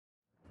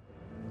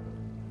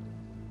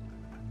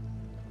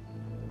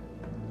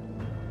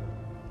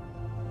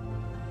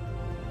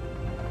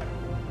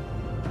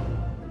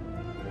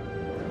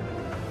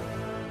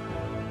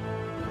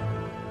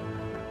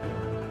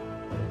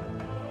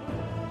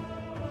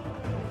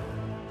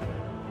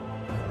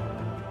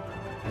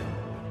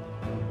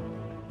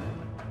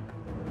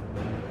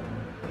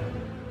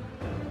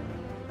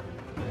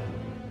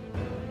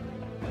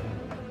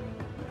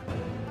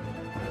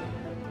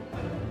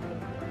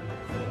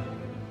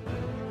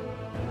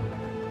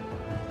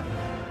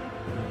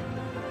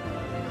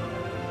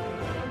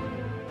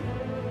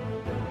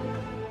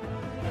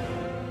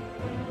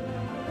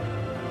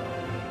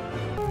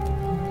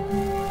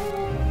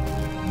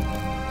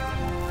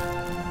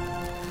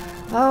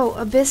Oh,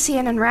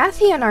 Obsidian and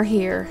Rathian are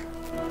here.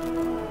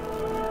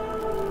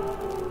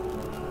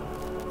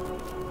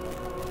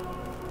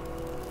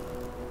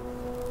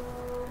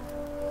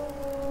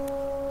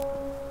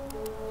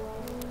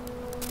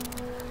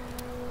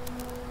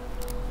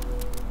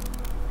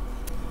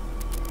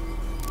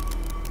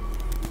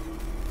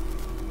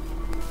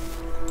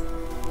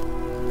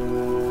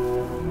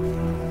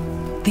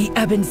 The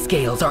Ebon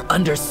Scales are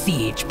under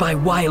siege by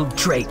wild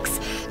drakes,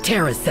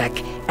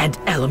 Terrasec, and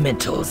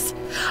elementals.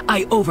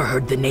 I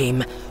overheard the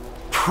name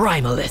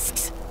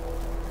Primalists.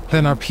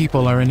 Then our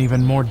people are in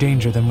even more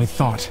danger than we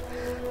thought.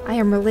 I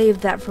am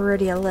relieved that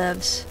Viridia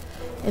lives.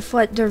 If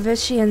what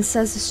Dervishian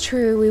says is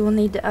true, we will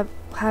need to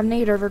have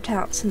native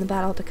attacks in the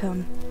battle to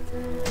come.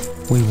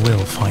 We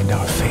will find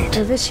our fate.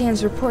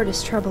 Dervishian's report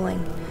is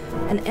troubling.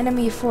 An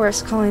enemy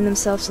force calling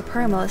themselves the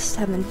Primalists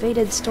have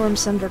invaded Storm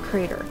Sunder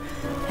Crater,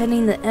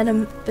 heading the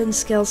Ebon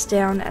Scales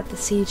down at the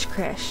siege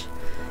crash.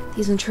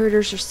 These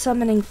intruders are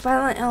summoning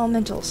violent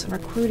elementals and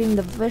recruiting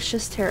the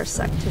vicious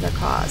Terrasec to their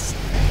cause.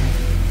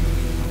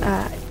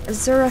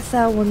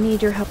 Azurathel will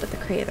need your help at the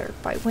crater.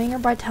 By wing or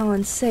by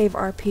talon, save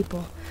our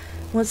people.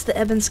 Once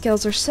the Ebon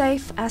Scales are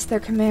safe, ask their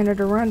commander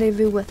to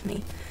rendezvous with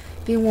me.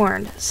 Be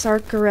warned,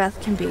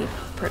 Sarkareth can be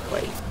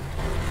prickly.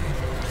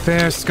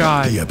 Fair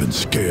sky. The Ebon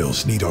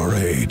Scales need our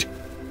aid.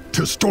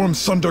 To Storm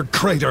Sunder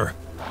Crater!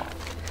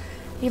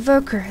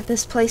 Evoker,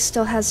 this place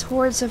still has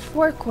hordes of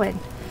Warquin.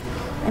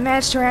 I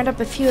managed to round up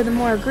a few of the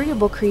more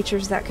agreeable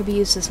creatures that could be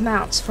used as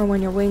mounts for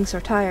when your wings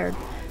are tired.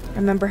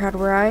 Remember how to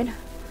ride?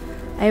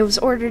 I was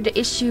ordered to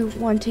issue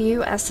one to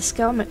you as the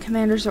skeleton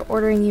commanders are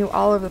ordering you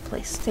all over the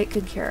place. Take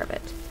good care of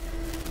it.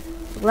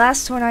 The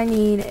last one I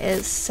need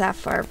is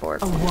Sapphire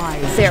Vorpal.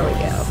 There we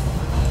go.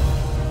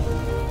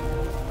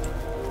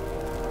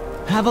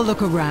 Have a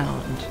look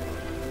around.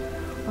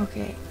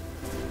 Okay.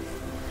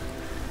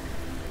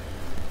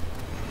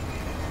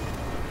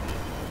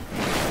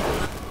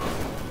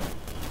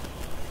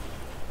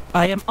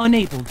 I am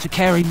unable to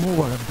carry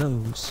more of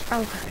those.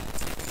 Okay.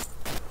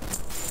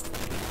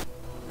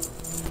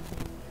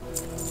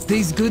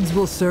 These goods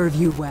will serve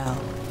you well.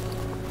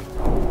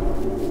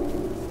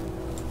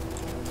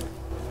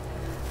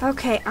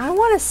 Okay, I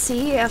want to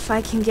see if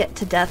I can get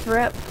to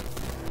Deathrip.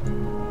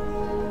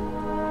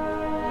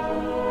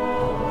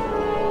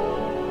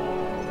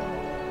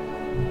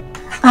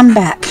 I'm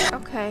back.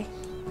 Okay.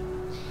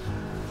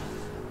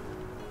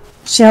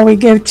 Shall we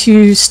go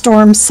to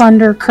Storm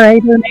Sunder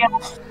Crater now?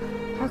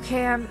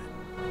 Okay,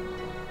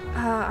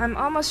 I'm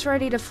almost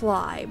ready to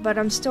fly, but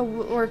I'm still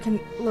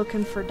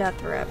looking for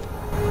Deathrip.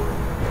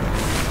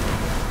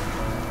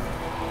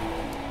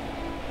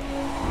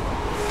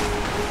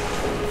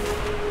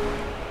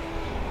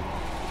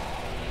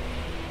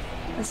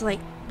 It's like,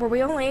 were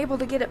we only able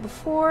to get it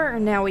before,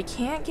 and now we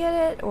can't get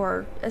it?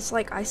 Or it's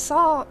like I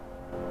saw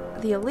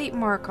the elite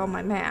mark on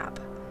my map.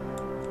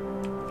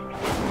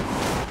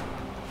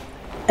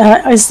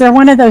 Is there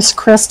one of those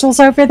crystals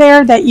over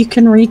there that you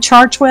can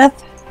recharge with?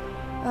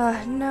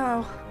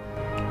 No.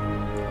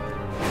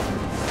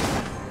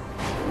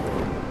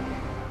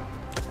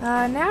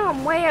 Now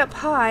I'm way up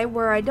high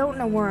where I don't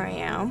know where I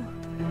am.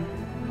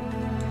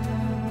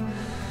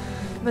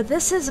 But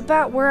this is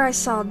about where I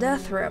saw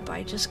Deathrip.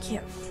 I just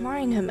can't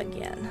find him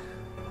again.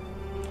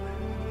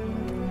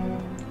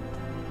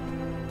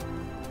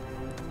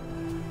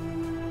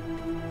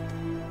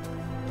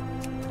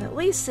 At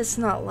least it's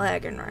not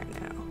lagging right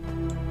now.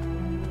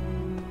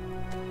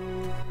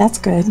 That's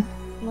good.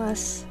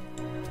 Unless...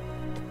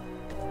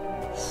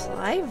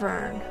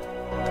 Slyvern.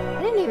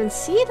 I didn't even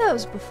see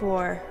those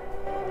before.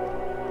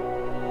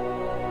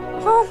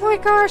 Oh my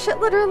gosh, it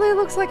literally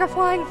looks like a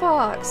flying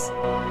fox.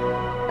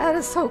 That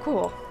is so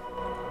cool.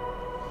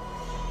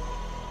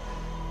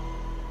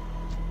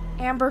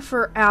 Amber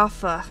for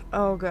Alpha.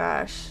 Oh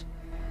gosh.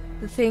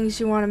 The things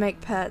you want to make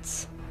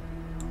pets.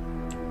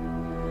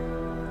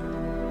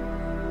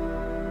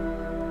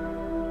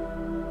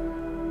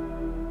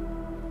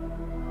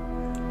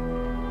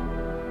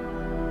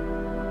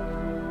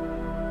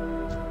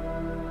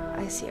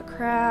 I see a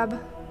crab.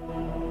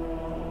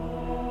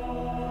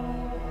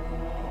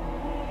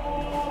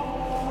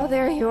 Oh,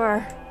 there you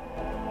are.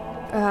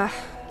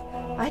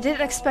 I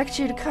didn't expect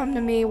you to come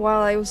to me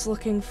while I was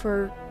looking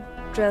for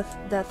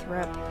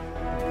Deathrip.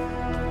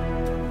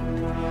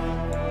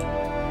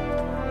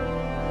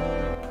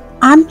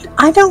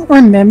 I don't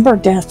remember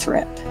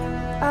Deathrip.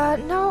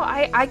 No,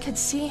 I could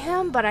see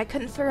him, but I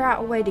couldn't figure out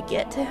a way to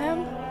get to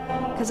him.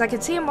 Because I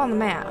could see him on the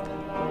map.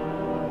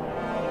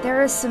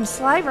 There is some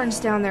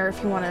Slyverns down there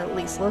if you want to at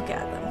least look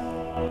at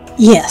them.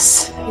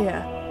 Yes.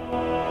 Yeah.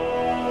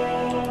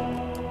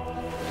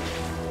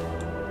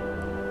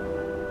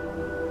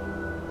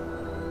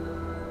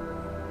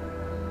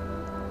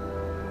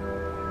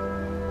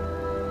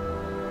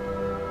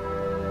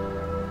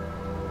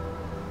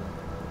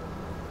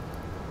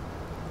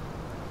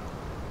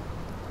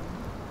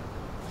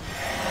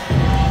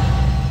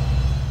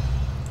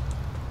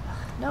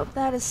 Nope,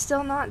 that is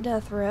still not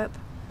Deathrip.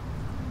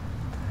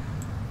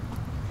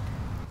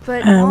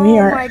 But we oh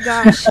are. my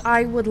gosh,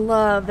 I would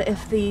love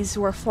if these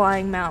were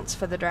flying mounts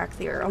for the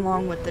Drakthir,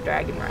 along with the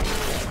Dragon Riding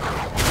kit.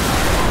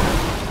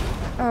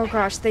 Oh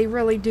gosh, they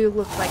really do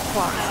look like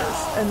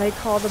foxes, and they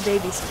call the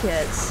babies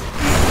kids.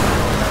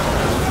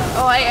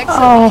 Oh, I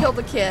accidentally killed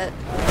the kid.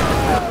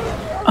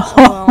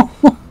 Oh,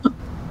 well.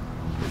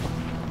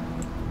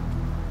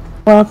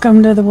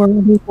 Welcome to the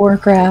world of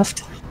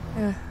Warcraft.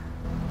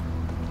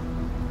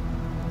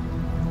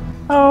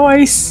 Oh,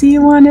 I see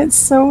one. It's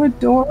so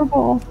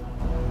adorable.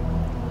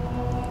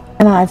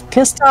 And I've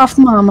pissed off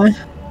Mama.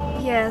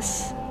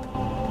 Yes.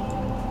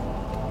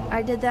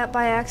 I did that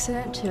by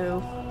accident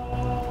too.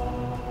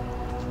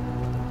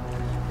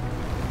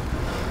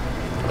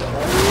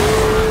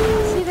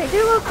 See, they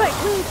do look like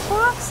winged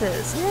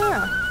foxes,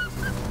 yeah.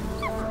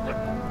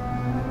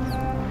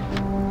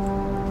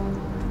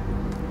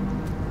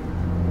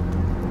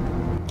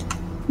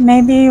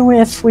 Maybe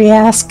if we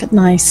ask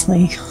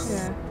nicely.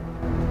 Yeah.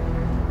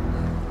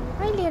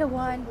 Hi, little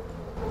one.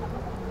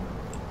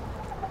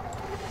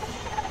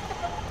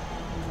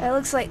 It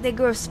looks like they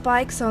grow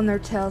spikes on their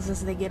tails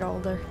as they get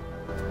older.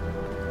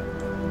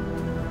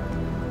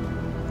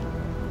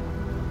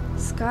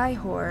 Sky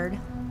Horde,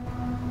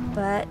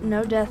 but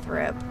no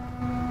Deathrip.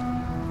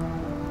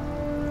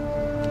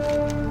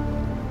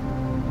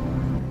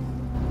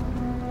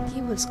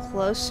 He was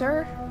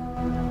closer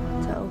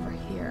to over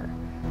here.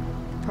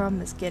 The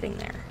problem is getting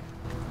there.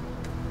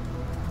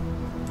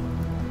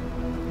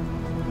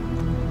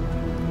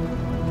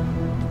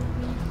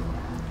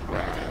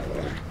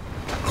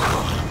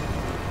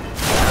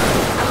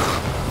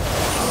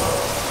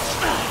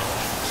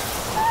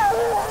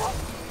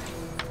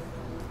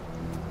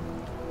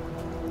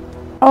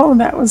 Oh,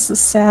 that was the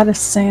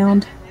saddest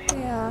sound.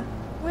 Yeah,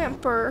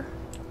 whimper.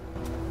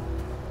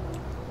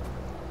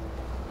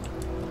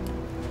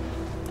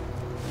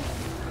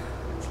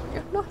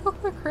 You're not on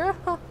the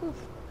ground.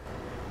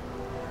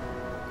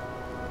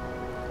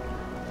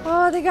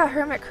 Oh, they got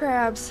hermit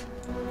crabs.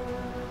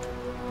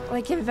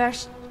 Like in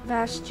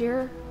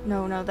Vastir?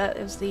 No, that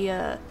was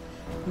the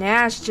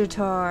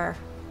Nashjatar.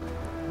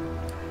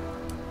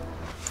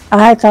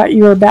 I thought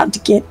you were about to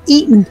get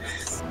eaten.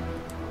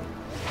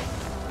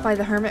 By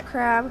the hermit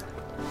crab?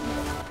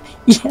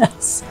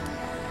 Yes.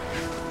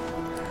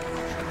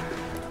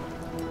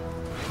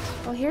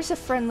 Well, here's a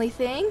friendly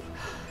thing.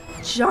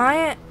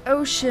 Giant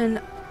ocean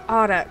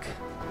otter.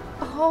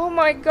 Oh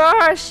my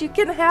gosh, you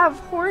can have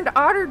horned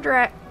otter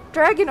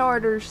dragon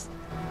otters.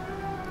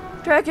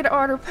 Dragon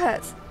otter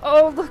pets.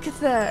 Oh, look at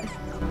that.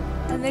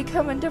 And they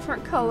come in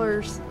different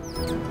colors.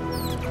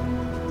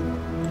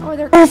 Oh,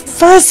 They're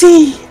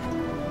fuzzy.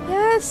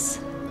 Yes.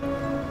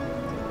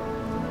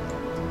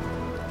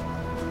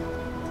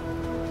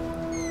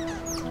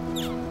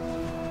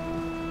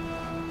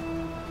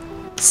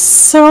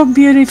 So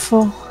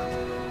beautiful.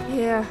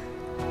 Yeah.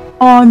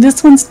 Oh, and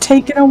this one's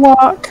taking a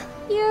walk.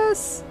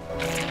 Yes.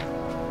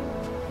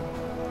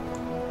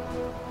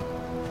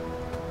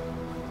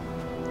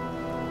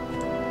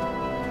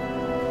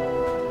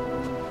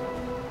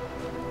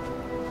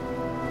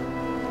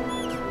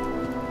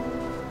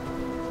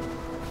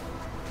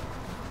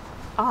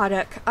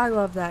 Oddick. I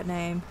love that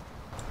name.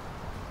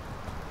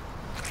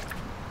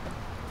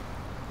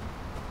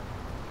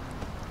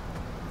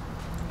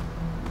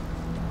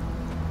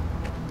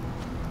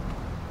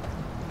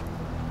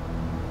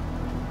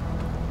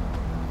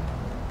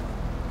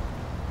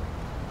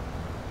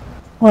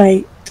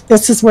 Wait,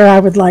 this is where I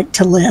would like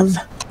to live.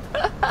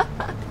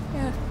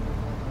 Yeah.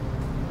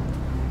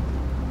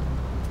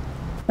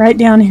 Right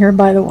down here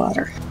by the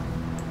water.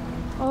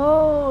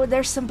 Oh,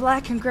 there's some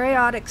black and gray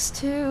Oddicks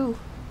too.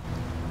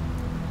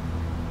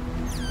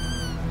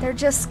 They're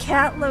just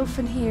cat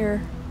loafing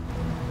here.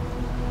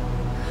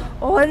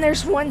 Oh, and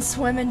there's one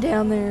swimming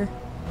down there.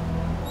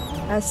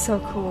 That's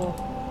so cool.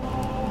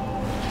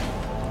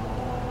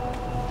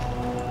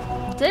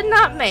 Did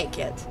not make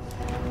it.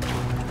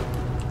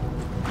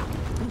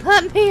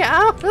 Let me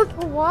out of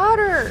the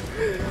water.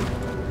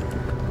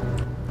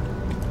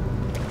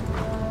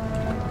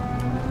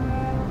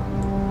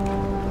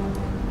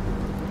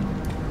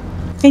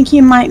 I think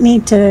you might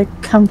need to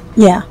come.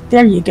 Yeah,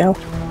 there you go.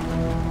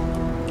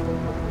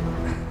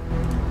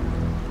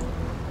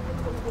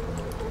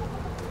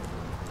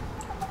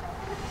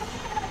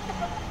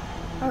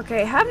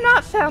 Okay, have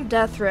not found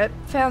Deathrip.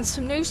 Found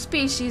some new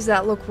species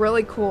that look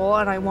really cool,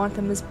 and I want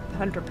them as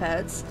hunter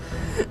pets.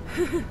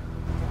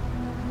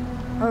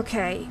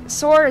 Okay,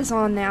 Sora is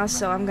on now,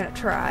 so I'm gonna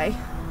try.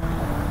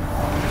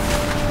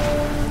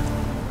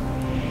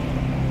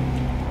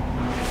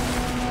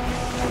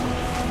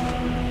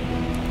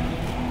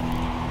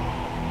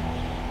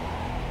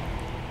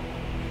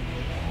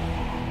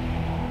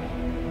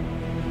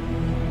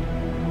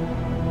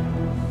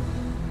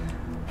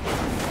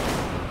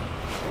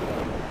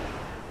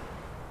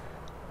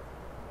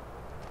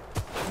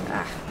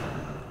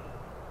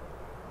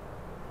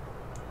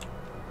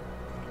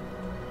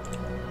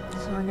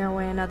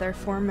 Another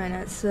 4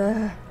 minutes.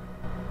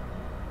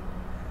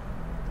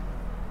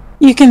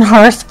 You can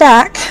hearth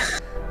back.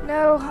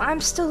 No,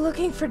 I'm still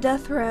looking for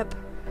Deathrip.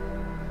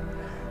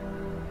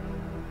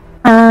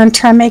 want to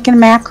try making a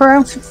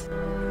macro?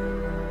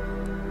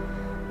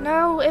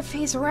 No, if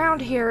he's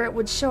around here, it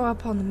would show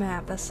up on the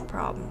map. That's the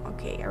problem.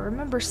 Okay, I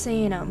remember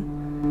seeing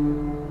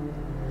him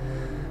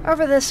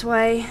over this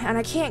way, and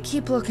I can't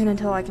keep looking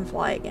until I can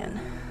fly again.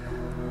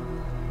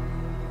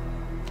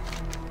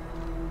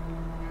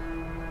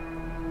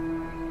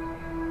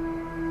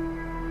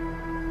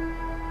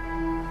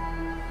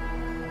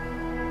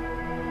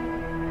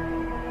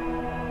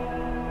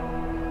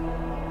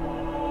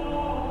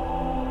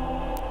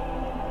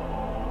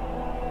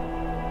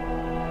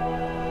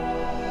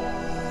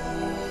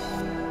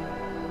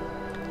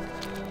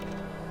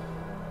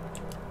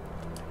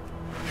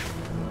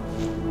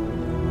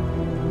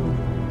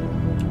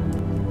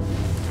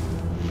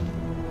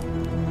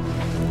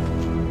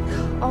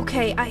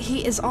 Okay,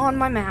 he is on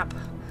my map.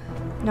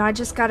 Now I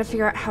just gotta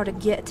figure out how to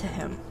get to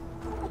him.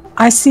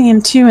 I see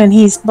him too, and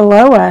he's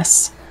below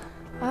us.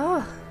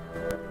 Oh.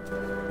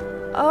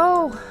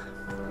 Oh.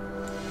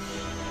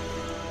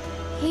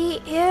 He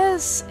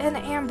is an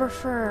amber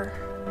fur.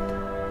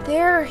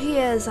 There he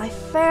is. I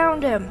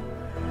found him.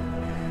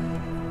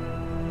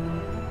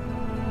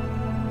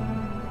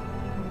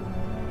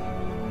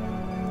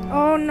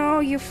 Oh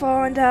no, you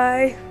fall and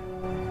die.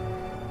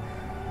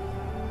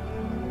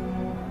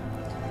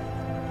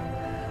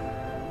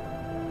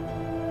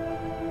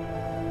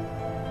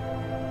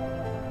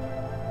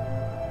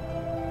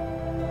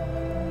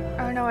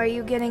 Oh no, are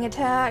you getting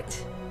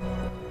attacked?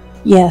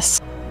 Yes.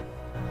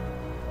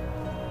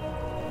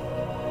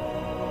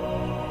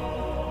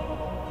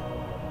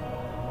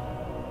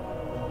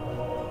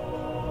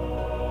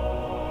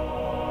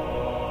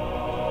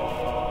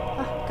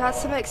 Oh, got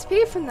some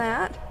XP from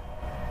that.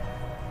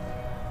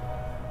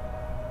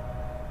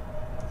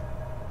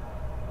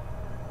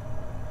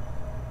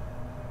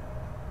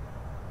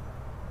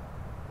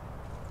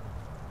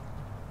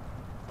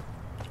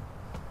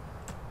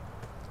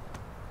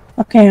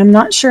 Okay, I'm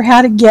not sure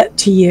how to get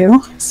to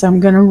you, so I'm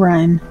gonna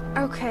run.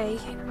 Okay.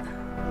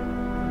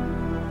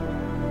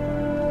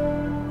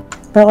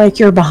 But like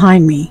you're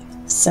behind me,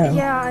 so.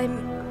 Yeah,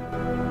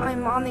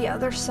 I'm on the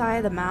other side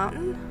of the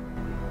mountain.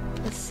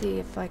 Let's see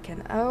if I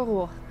can.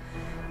 Oh.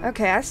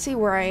 Okay, I see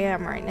where I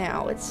am right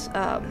now. It's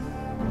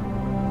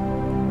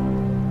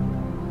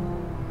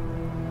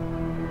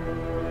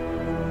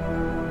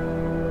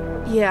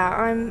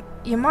yeah,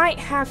 you might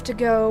have to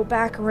go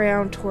back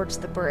around towards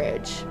the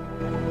bridge.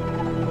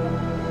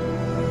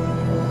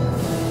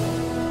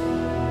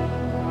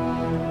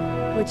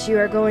 Which you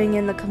are going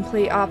in the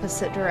complete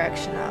opposite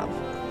direction of.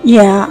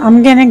 Yeah,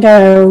 I'm gonna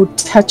go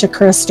touch a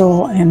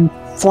crystal and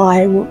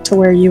fly to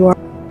where you are.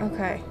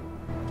 Okay.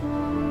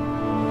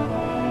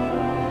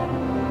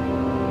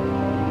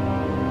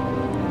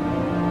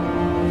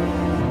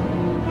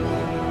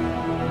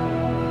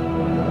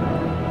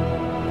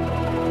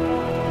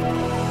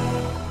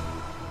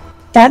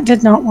 That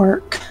did not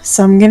work,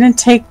 so I'm gonna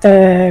take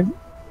the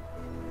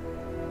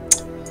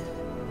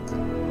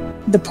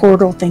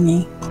portal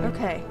thingy.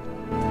 Okay.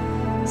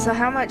 So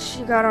how much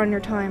you got on your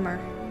timer?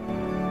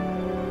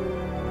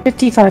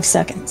 55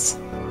 seconds.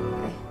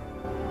 Okay.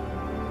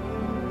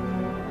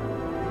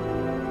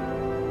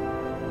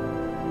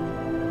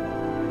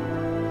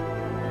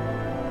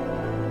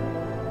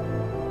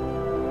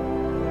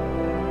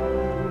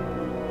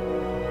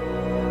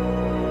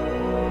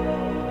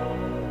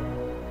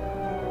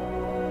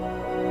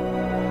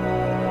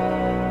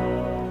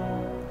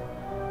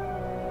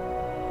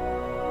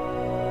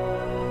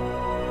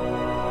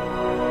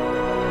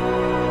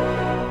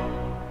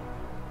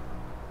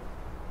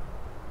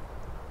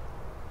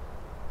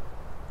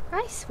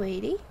 Hi,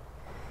 sweetie.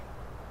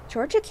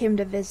 Georgia came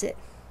to visit.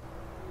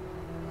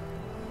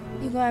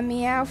 You gonna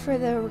meow for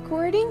the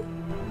recording?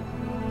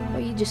 Or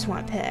you just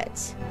want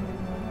pets?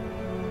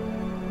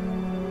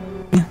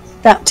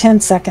 About 10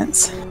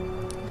 seconds.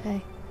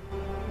 Okay.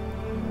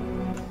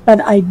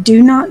 But I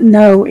do not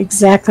know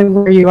exactly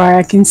where you are.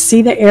 I can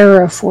see the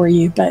arrow for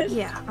you, but...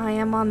 Yeah, I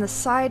am on the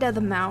side of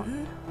the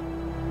mountain.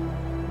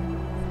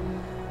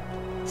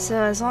 So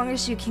as long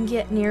as you can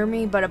get near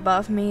me but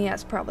above me,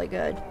 that's probably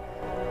good.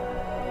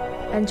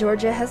 And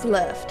Georgia has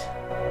left.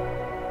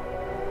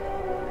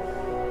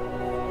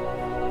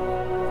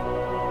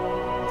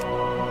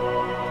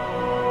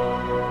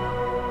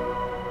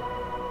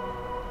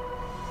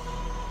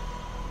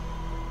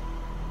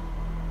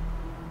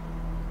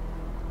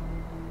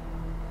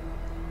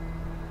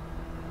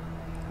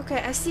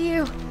 Okay, I see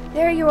you.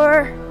 There you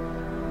are.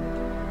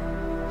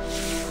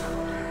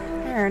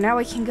 There, now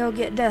we can go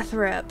get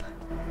Deathrip.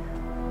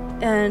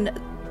 And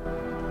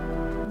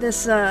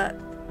this,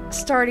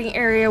 starting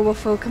area will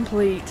feel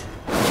complete.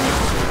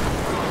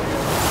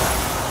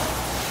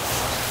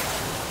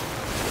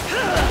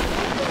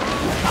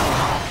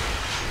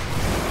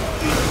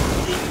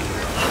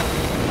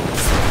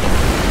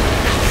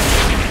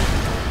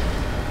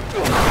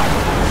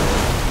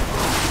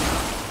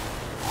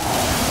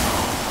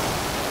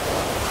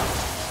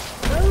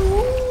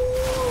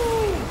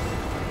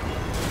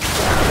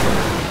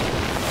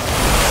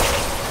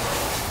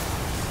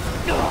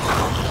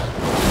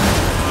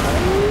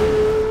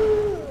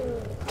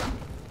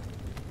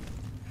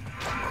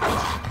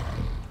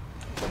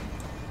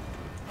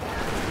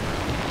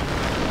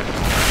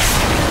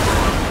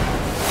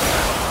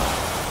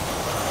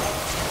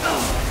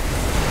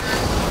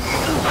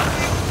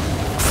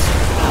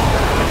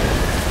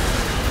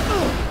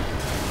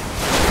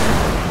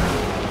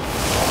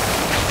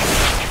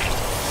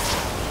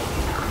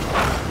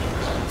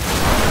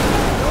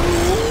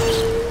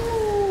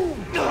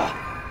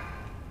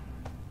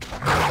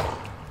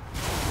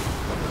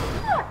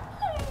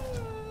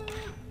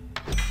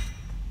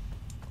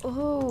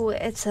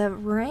 it's a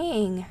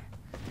ring.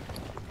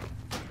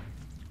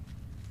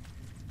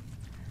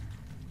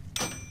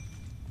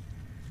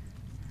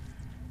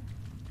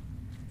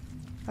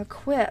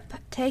 Equip.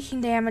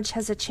 Taking damage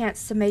has a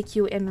chance to make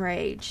you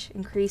enrage,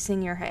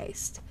 increasing your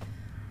haste.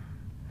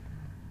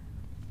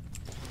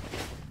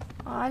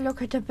 Oh,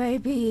 look at the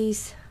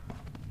babies.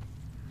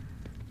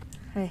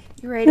 Hey,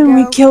 you ready to go?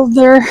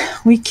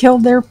 We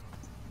killed their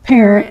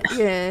parent.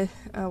 Yeah.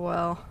 Oh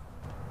well.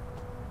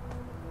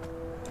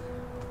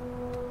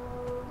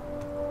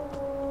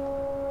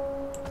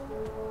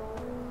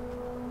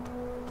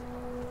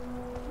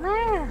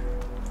 Meow.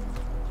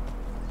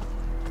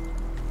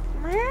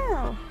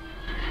 Meow.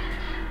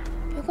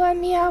 You got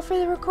meow for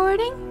the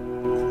recording?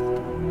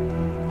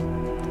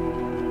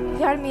 You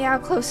gotta meow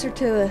closer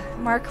to the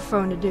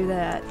microphone to do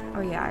that.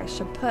 Oh yeah, I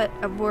should put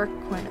a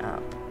Warcraft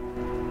up.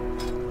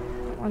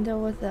 Don't want to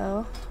deal with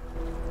though.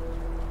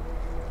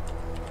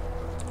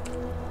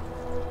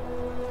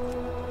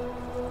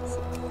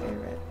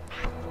 Favorite.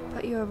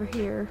 Put you over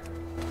here.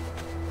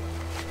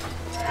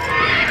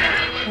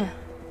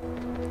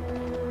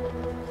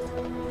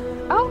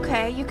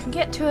 Okay, you can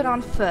get to it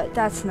on foot.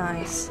 That's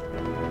nice.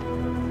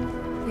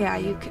 Yeah,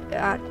 you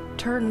can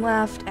turn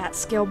left at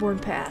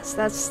Scaleborn Pass.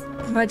 That's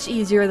much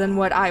easier than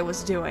what I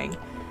was doing.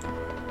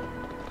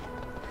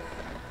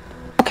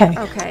 Okay.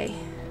 Okay.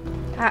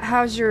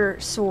 How's your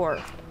sore?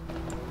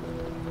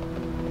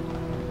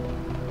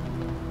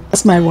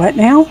 That's my what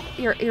now?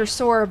 Your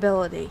sore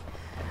ability.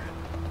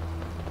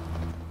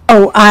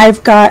 Oh,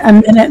 I've got a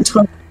minute and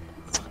 12.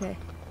 Okay.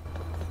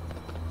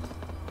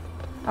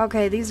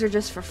 Okay, these are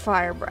just for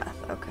fire breath.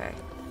 Okay.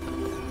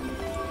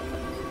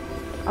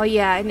 Oh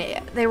yeah, and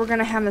they were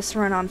gonna have us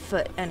run on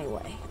foot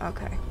anyway.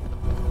 Okay.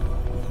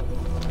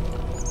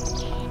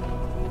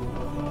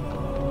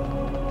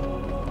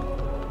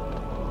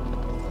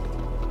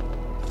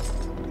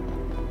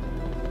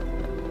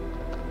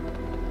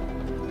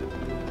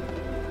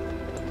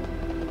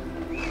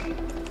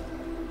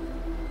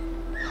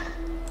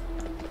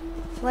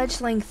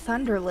 Fledgling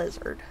Thunder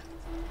Lizard.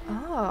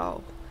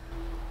 Oh.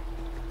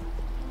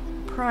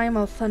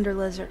 Primal Thunder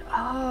Lizard.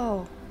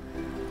 Oh.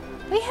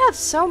 They have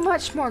so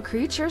much more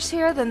creatures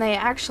here than they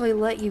actually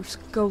let you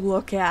go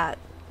look at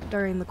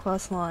during the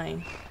quest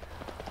line.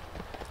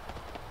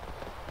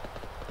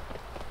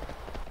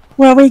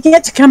 Well, we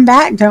get to come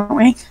back, don't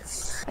we?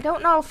 I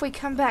don't know if we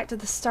come back to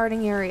the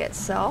starting area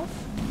itself.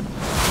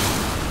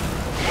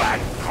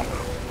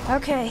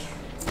 Okay.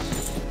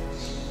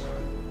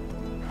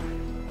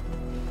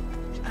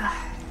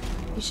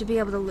 You should be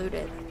able to loot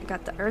it. I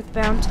got the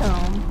Earthbound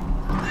Tome.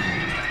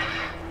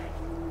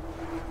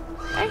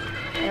 Okay,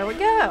 there we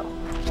go.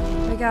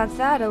 We got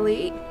that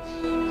elite.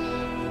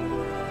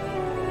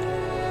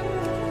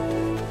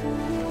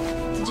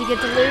 Did you get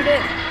to loot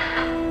it?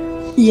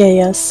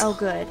 Yes. Oh,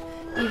 good.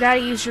 You gotta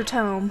use your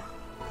tome.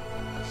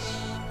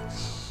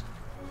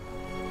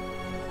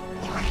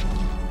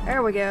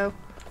 There we go.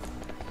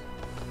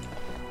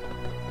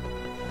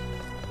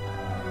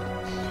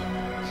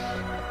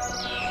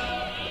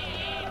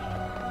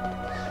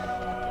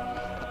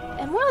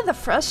 And one of the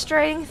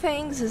frustrating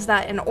things is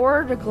that in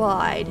order to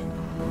glide,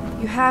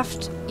 you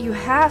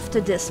have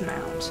to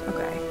dismount.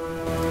 Okay.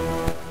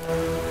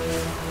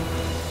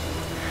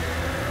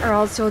 Or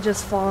else you'll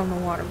just fall in the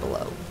water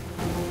below.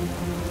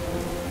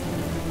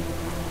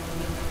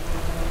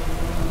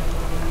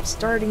 I'm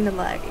starting to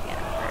lag again.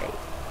 Right.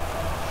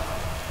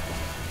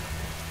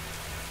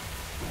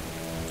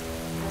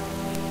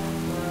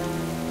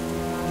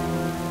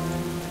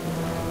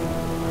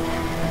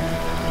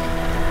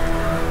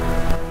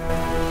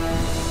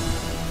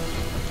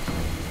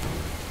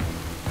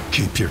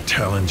 Keep your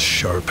talons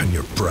sharp and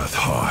your breath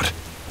hot.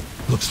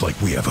 Looks like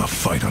we have a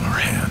fight on our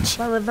hands.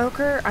 Well,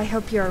 Evoker, I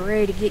hope you are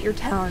ready to get your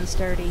talons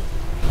dirty.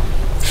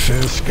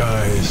 Fair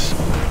skies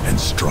and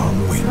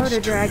strong winds.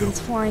 Protodragons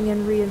flying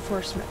in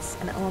reinforcements,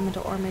 and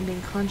elemental army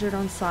being conjured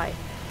on sight.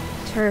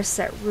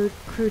 Terrasect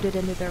recruited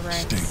into their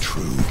ranks. Stay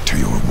true to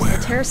your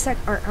word. The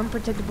Terrasect are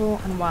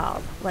unpredictable and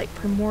wild, like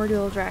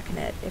primordial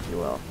Draconid, if you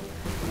will.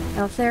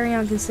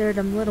 Eltharion considered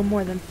them little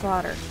more than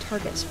fodder,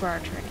 targets for our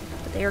training,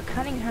 but they are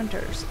cunning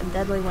hunters and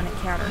deadly when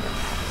encountered.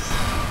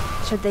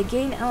 Should they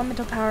gain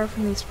elemental power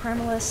from these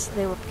primalists,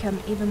 they will become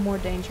even more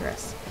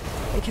dangerous.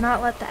 We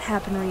cannot let that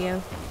happen,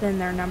 Ryuu. Thin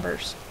their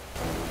numbers.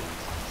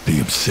 The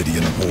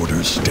Obsidian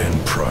Warders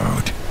stand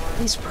proud.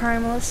 These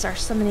primalists are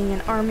summoning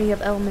an army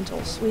of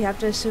elementals. We have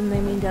to assume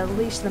they mean to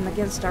unleash them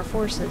against our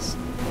forces.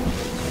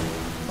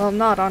 Well,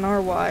 not on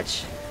our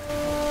watch.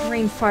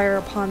 Rain fire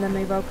upon them,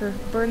 Evoker.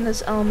 Burn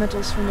those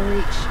elementals from the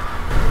reach,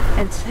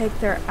 and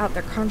take out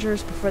their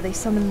conjurers before they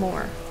summon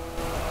more.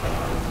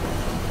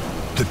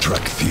 The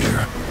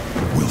Drakthir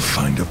will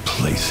find a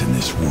place in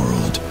this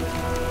world.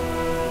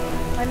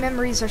 My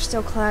memories are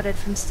still clouded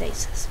from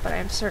stasis, but I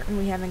am certain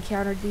we have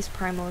encountered these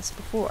primalists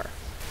before.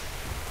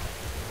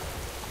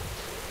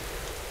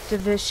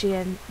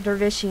 Dervishian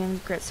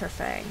grits her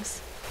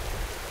fangs.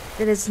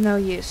 It is no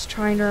use.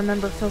 Trying to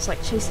remember feels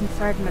like chasing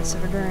fragments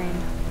of a dream.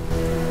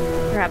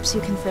 Perhaps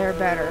you can fare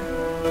better.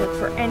 Look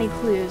for any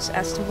clues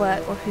as to what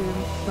or who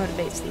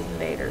motivates these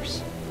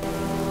invaders.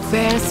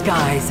 Fair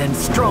skies and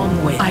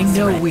strong winds. I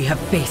know we have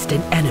faced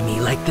an enemy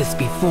like this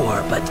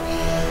before, but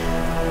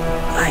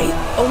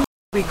I only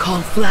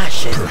recall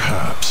flashes.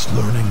 Perhaps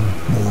learning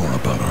more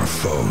about our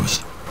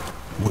foes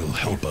will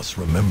help us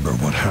remember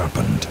what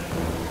happened.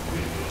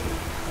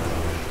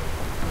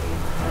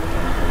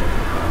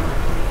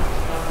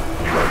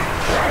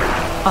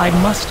 I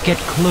must get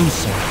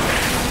closer.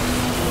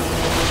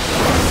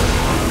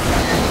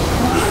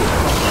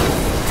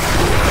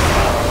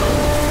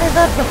 I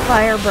love the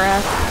fire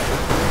breath.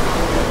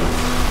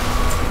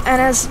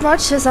 And as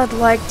much as I'd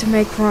like to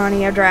make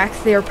Rahnee a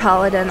Drakthir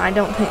paladin, I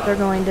don't think they're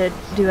going to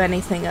do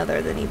anything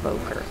other than evoke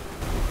her.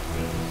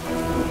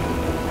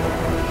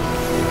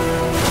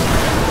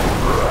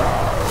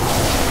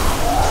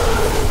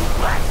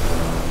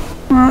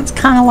 Well, it's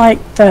kind of like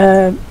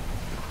the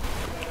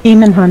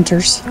demon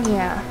hunters.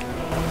 Yeah.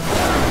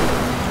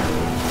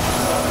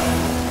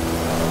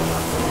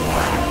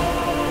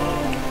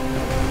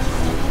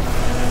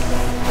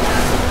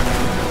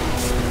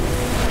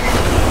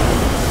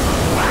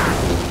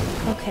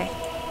 Okay.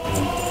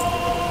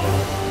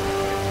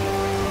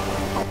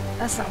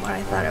 That's not what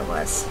I thought it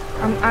was.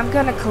 I'm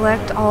gonna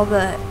collect all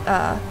the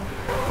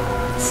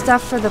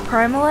stuff for the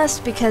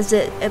Primalist because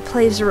it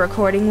plays a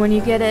recording when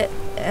you get it,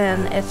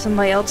 and if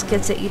somebody else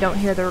gets it, you don't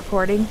hear the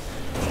recording.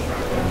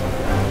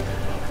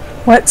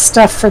 What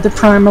stuff for the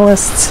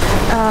Primalists?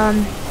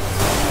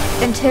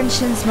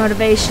 Intentions,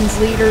 motivations,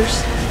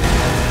 leaders.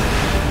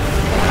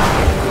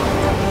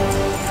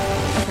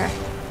 Okay.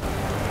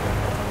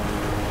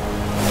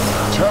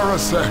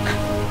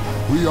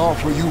 Terrasek, we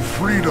offer you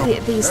freedom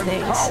These and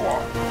things.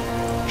 power.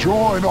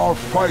 Join our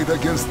fight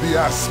against the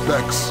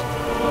aspects.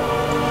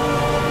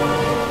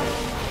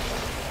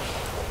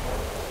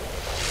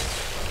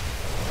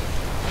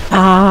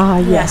 Ah,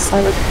 yes,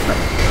 I would.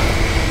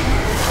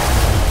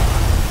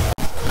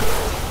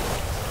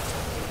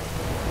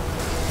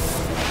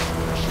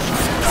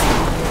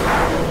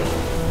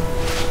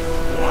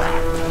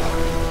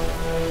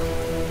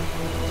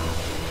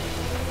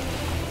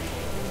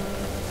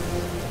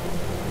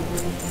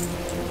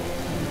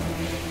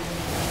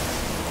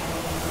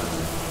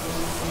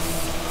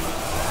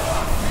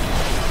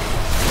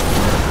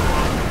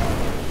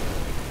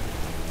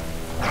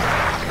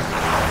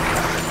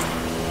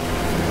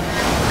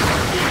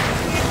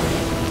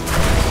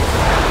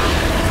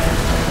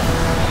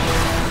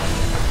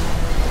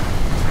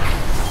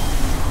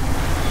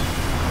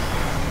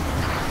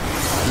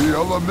 The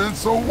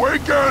elements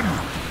awaken!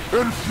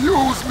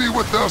 Infuse me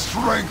with their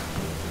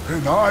strength,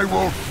 and I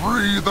will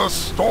free the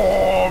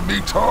Storm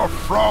Eater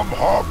from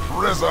her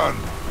prison!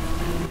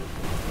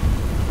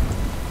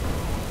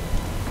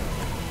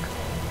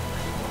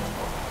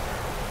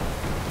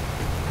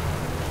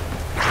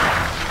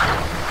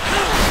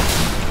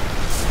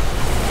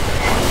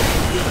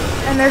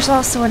 And there's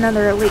also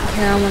another elite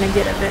pair I want to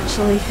get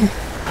eventually.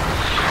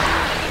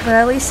 But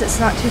at least it's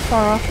not too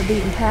far off the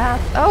beaten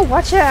path. Oh,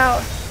 watch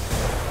out!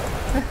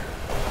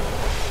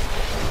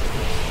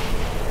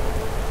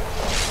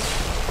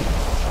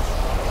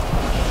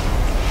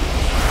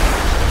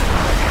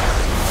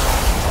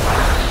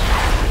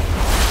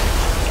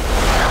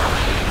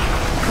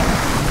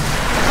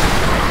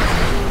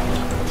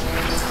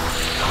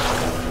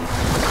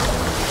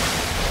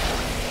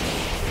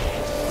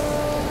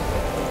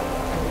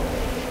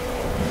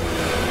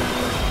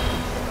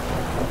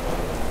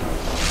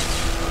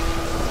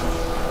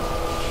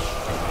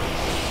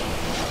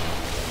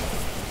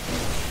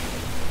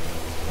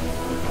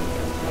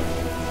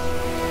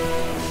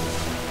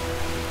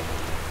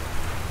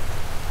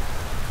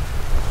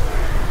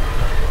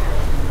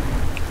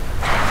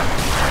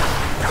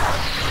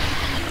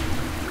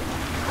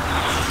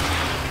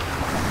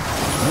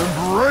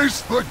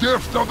 Embrace the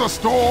gift of the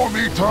Storm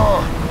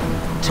Eater!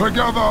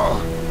 Together,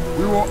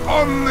 we will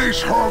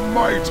unleash her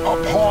might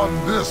upon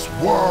this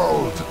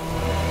world!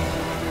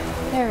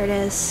 There it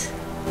is.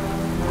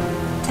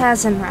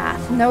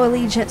 Tazenrath. No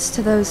allegiance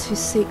to those who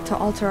seek to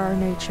alter our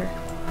nature.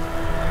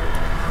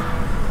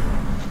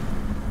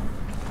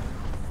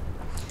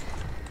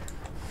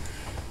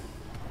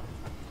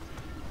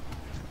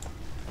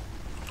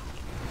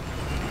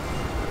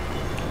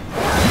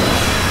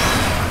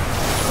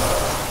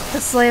 The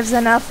slaves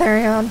in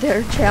Altharion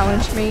dare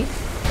challenge me.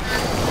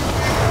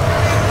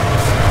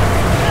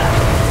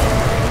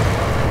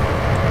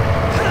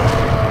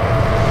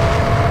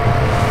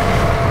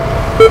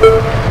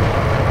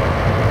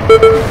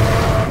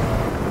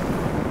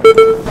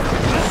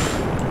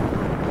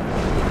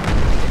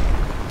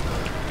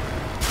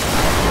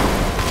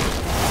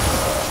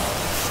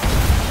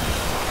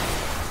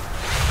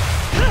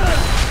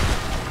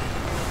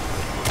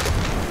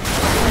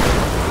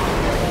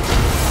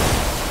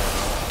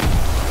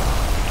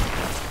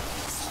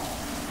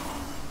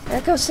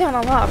 It goes down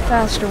a lot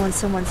faster when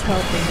someone's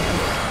helping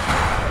you.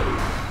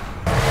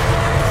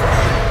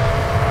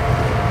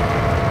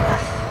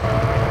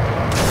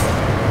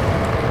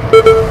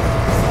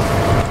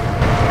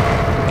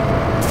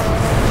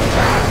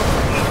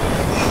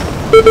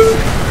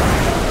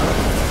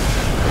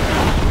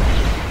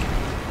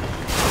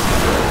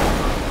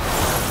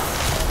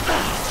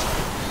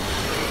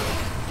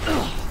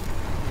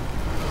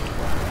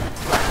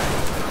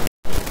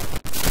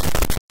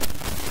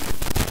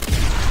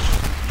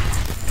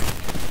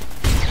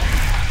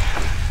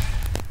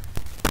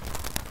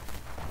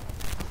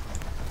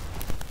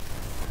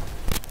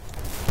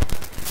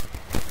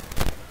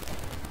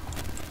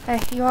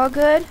 Hey, you all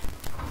good?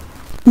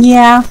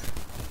 Yeah.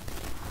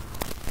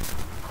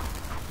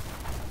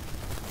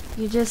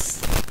 You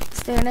just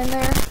standing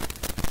there?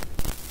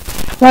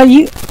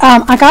 Well,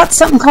 I got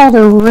something called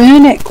a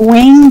runic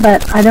wing,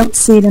 but I don't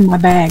see it in my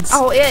bags.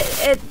 Oh,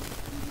 it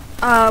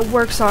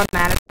works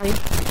automatically.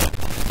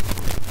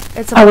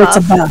 It's a Oh, buff. it's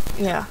a buff.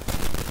 Yeah.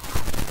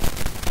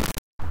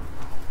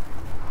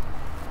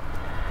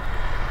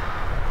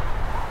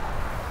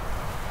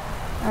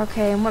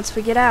 Okay, and once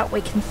we get out, we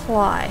can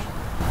fly.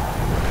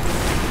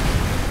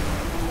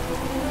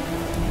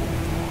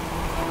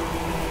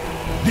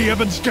 The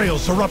ebb and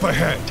scales are up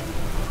ahead.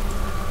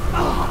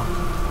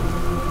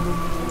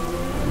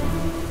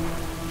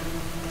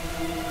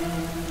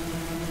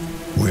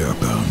 We are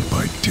bound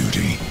by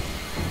duty.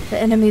 The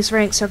enemy's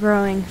ranks are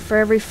growing. For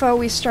every foe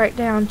we strike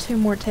down, 2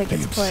 more take The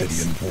its place.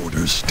 Obsidian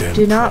Warders stand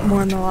Do not proud.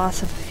 mourn the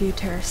loss of a few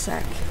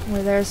Terrasec.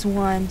 Where there's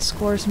one,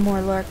 scores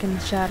more lurk in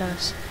the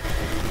shadows.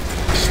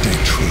 Stay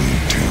true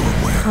to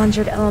your word.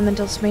 Conjured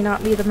elementals may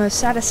not be the most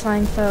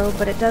satisfying foe,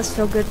 but it does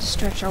feel good to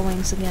stretch our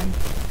wings again.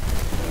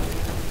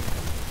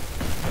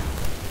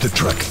 The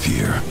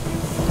Drakthir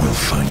will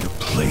find a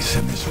place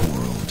in this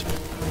world.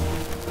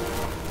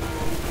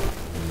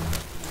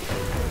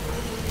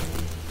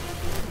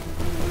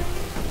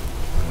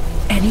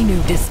 Any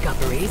new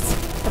discoveries?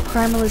 The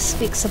Primalist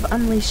speaks of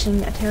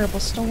unleashing a terrible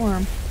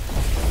storm.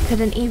 Could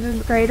an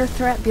even greater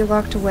threat be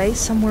locked away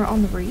somewhere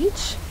on the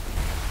Reach?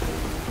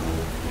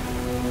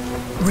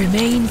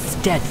 Remain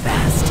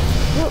steadfast.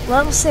 Ooh,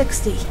 level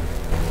 60.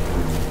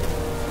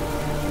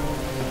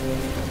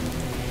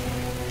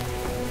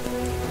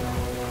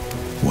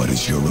 What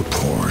is your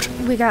report?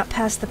 We got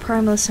past the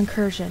Primalist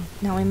incursion.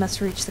 Now we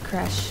must reach the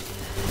crash.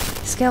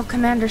 Scale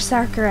Commander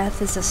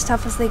Sarkarath is as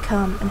tough as they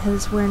come, and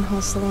his Wyrn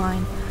holds the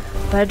line.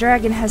 But a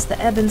dragon has the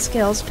Ebon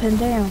Scales pinned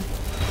down.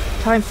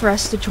 Time for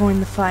us to join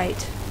the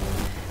fight.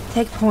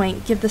 Take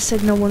point, give the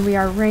signal when we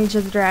are in range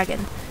of the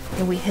dragon,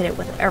 and we hit it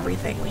with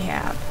everything we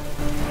have.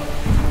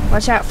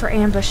 Watch out for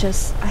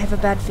ambushes. I have a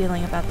bad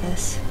feeling about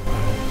this.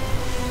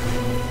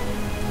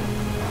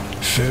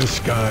 Fair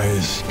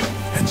skies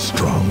and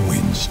strong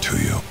winds to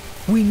you.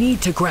 We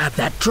need to grab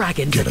that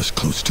dragon. Get us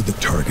close to the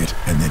target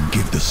and then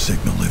give the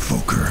signal,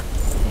 Evoker.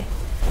 Okay.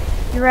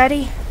 You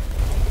ready?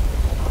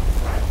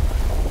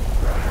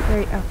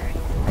 Great, okay.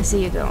 I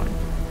see you going.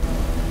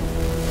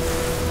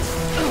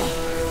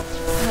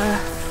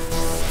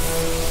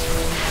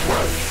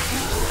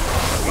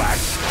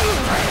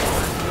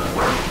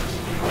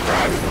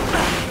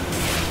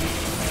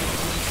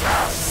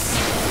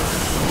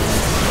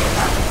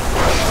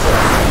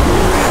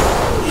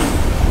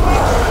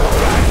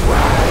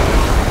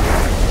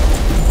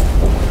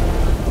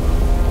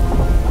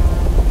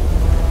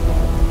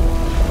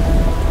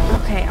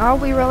 Okay, all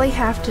we really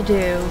have to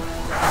do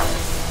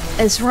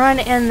is run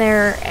in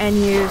there and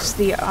use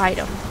the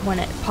item when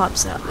it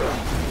pops up.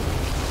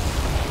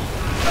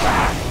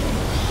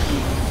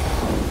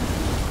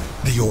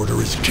 The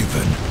order is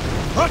given.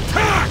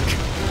 Attack!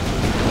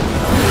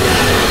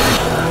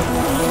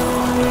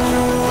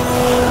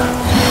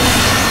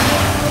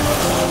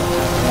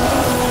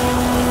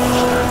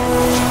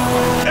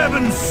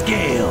 Ebon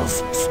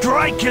Scales,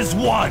 strike as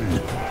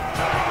one!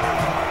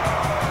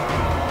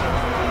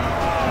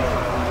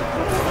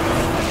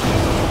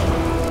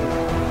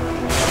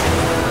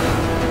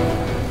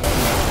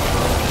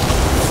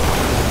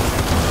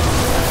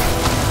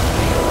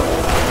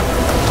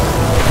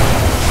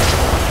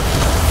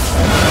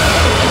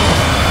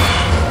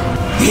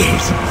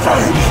 These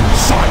vermin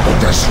will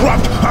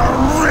disrupt a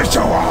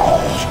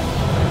ritual!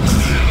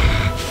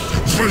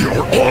 They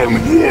are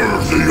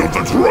unworthy of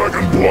the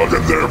dragon blood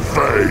in their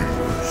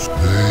veins!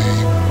 They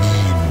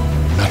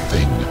mean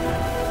nothing.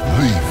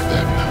 Leave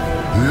them.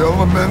 The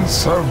elements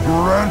have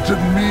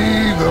granted me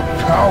the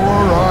power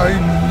I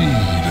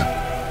need.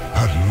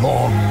 At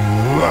long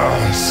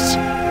last,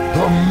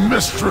 the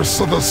mistress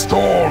of the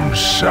storm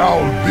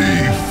shall be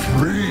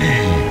free.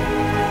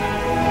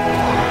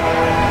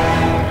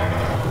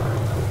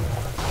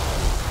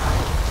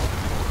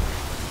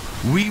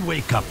 We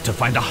wake up to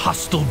find a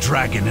hostile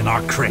dragon in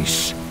our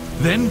creche,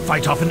 then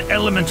fight off an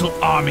elemental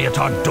army at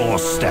our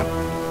doorstep.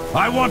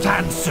 I want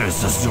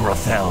answers,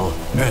 Azurathel.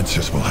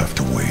 Answers will have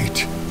to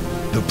wait.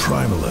 The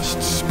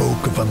Primalists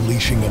spoke of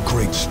unleashing a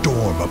great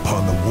storm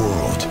upon the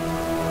world.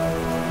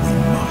 We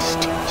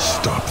must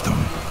stop them.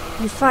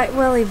 You fight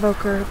well,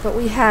 Evoker, but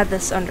we had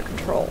this under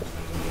control.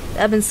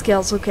 The Ebon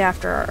Scales look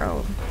after our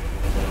own.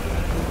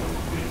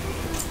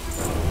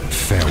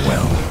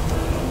 Farewell.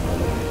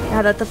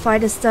 Now that the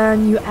fight is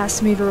done, you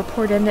asked me to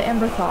report into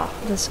Emberthal.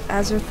 Does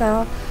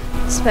Azurathel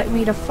expect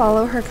me to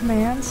follow her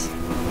commands?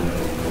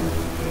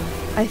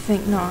 I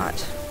think not.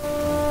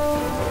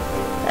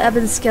 The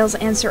Ebon Scales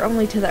answer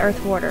only to the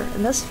Earth Warder,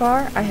 and thus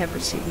far, I have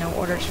received no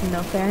orders from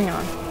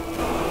Neltharion.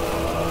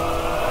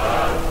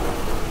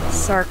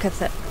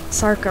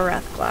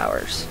 Sarkarath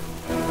glowers.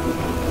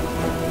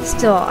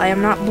 Still, I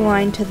am not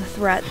blind to the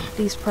threat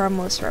these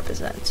Primalists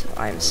represent.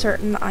 I am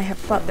certain I have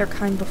fought their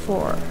kind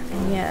before,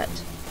 and yet...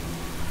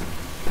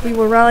 We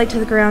will rally to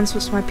the grounds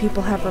which my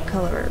people have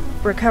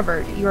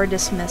recovered. You are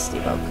dismissed,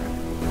 Evoker.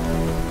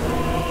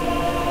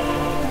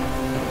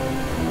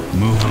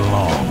 Move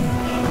along.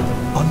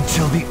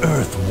 Until the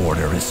Earth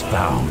Warder is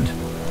found.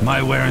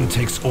 My Warren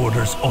takes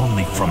orders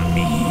only from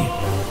me.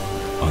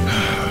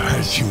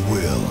 As you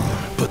will,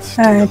 but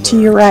still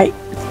to your right.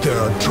 there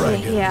are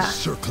dragons Yeah.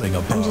 circling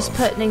above. I'm just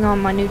putting on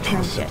my new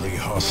trinket. possibly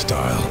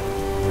hostile.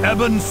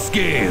 Ebon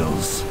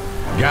Scales.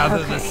 Gather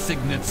Okay. the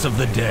signets of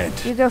the dead.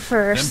 You go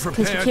first, Then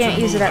because we prepare can't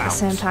to use it move at the out.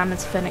 same time.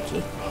 It's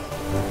finicky.